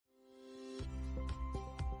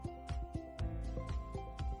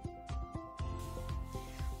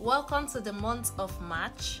Welcome to the month of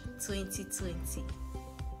March 2020.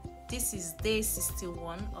 This is day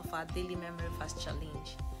 61 of our daily memory verse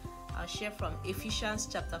challenge. I'll share from Ephesians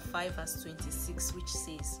chapter 5 verse 26, which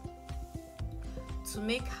says, "To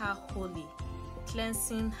make her holy,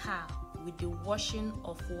 cleansing her with the washing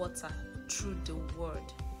of water through the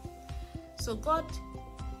word." So God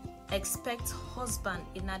expects husband,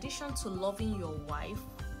 in addition to loving your wife,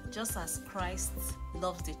 just as Christ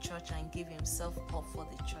loves the church and gave himself up for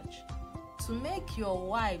the church, to make your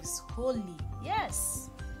wives holy. Yes,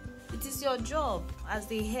 it is your job as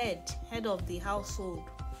the head of the household,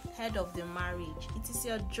 head of the marriage. It is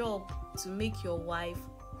your job to make your wife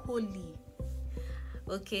holy.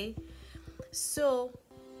 Okay, so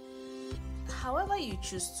however you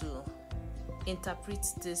choose to interpret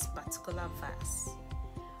this particular verse,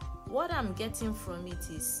 what I'm getting from it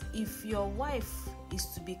is, if your wife is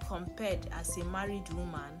to be compared as a married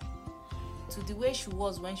woman to the way she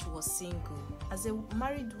was when she was single, as a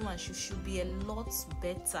married woman she should be a lot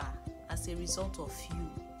better as a result of you,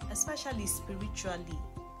 especially spiritually.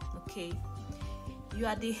 Okay, you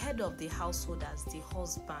are the head of the household as the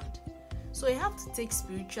husband, so you have to take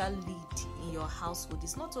spiritual lead in your household.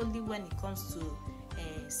 It's not only when it comes to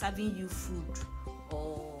serving you food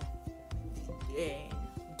or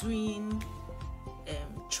doing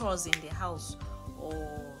chores in the house,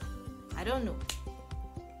 or I don't know,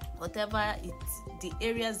 whatever the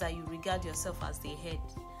areas that you regard yourself as the head.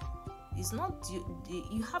 It's not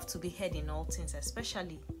you have to be head in all things,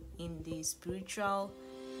 especially in the spiritual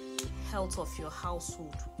health of your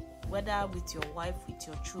household, whether with your wife, with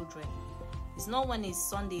your children. It's not when it's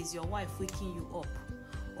Sunday is your wife waking you up,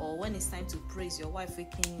 or when it's time to pray is your wife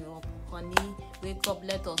waking you up. Honey, wake up,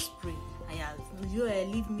 let us pray. You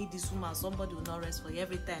leave me this woman, somebody will not rest for you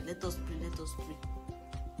every time. Let us pray, let us pray.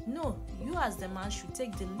 No, you as the man should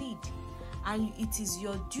take the lead, and it is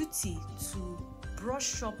your duty to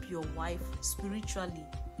brush up your wife spiritually.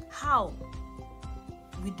 How?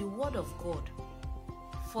 With the word of God.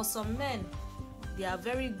 For some men, they are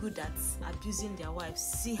very good at abusing their wives.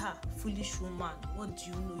 See her, foolish woman, what do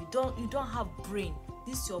you know? You don't have brain.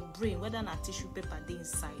 This is your brain, whether not tissue paper they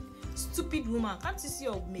inside. Stupid woman, can't you see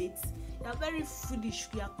your mates? You are very foolish,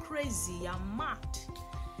 you are crazy, you are mad.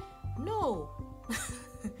 No.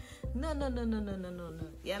 No.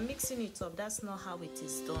 You are mixing it up. That's not how it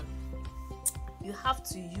is done. You have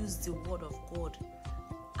to use the word of God,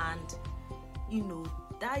 and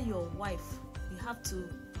that your wife, you have to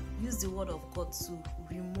use the word of God to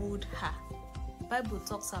remold her. The Bible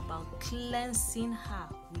talks about cleansing her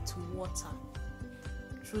with water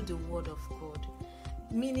through the word of God,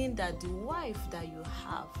 meaning that the wife that you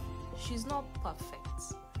have, she's not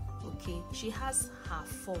perfect. Okay, she has her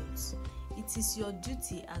faults. It is your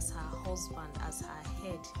duty as her husband, as her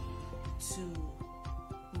head, to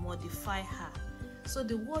modify her. So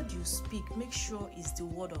the word you speak, make sure is the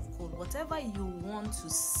word of God. Whatever you want to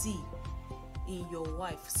see in your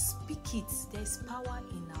wife, speak it. There's power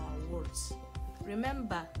in our words.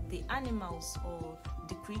 Remember, the animals or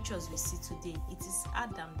the creatures we see today, it is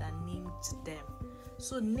Adam that named them.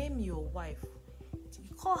 So name your wife.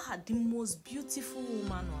 Call her the most beautiful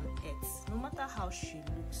woman on earth, no matter how she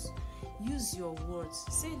looks. Use your words.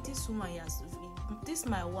 Say, this woman, this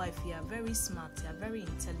my wife, you are very smart, you are very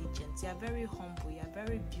intelligent, you are very humble, you are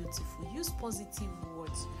very beautiful. Use positive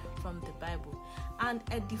words from the Bible and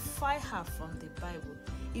edify her from the Bible.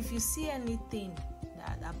 If you see anything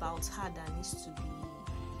about her that needs to be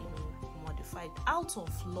modified, out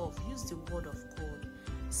of love, use the word of God.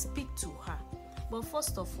 Speak to her. But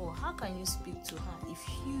first of all, how can you speak to her if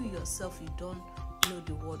you yourself, you don't know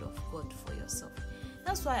the word of God for yourself?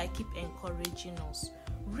 That's why I keep encouraging us.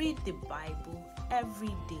 Read the Bible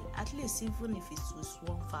every day, at least even if it's just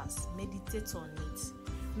one verse. Meditate on it.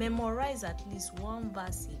 Memorize at least one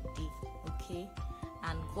verse a day, okay?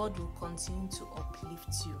 And God will continue to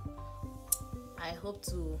uplift you. I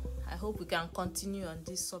hope we can continue on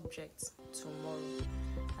this subject tomorrow.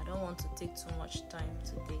 I don't want to take too much time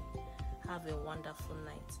today. Have a wonderful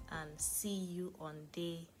night and see you on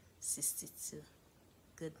day 62.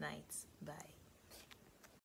 Good night. Bye.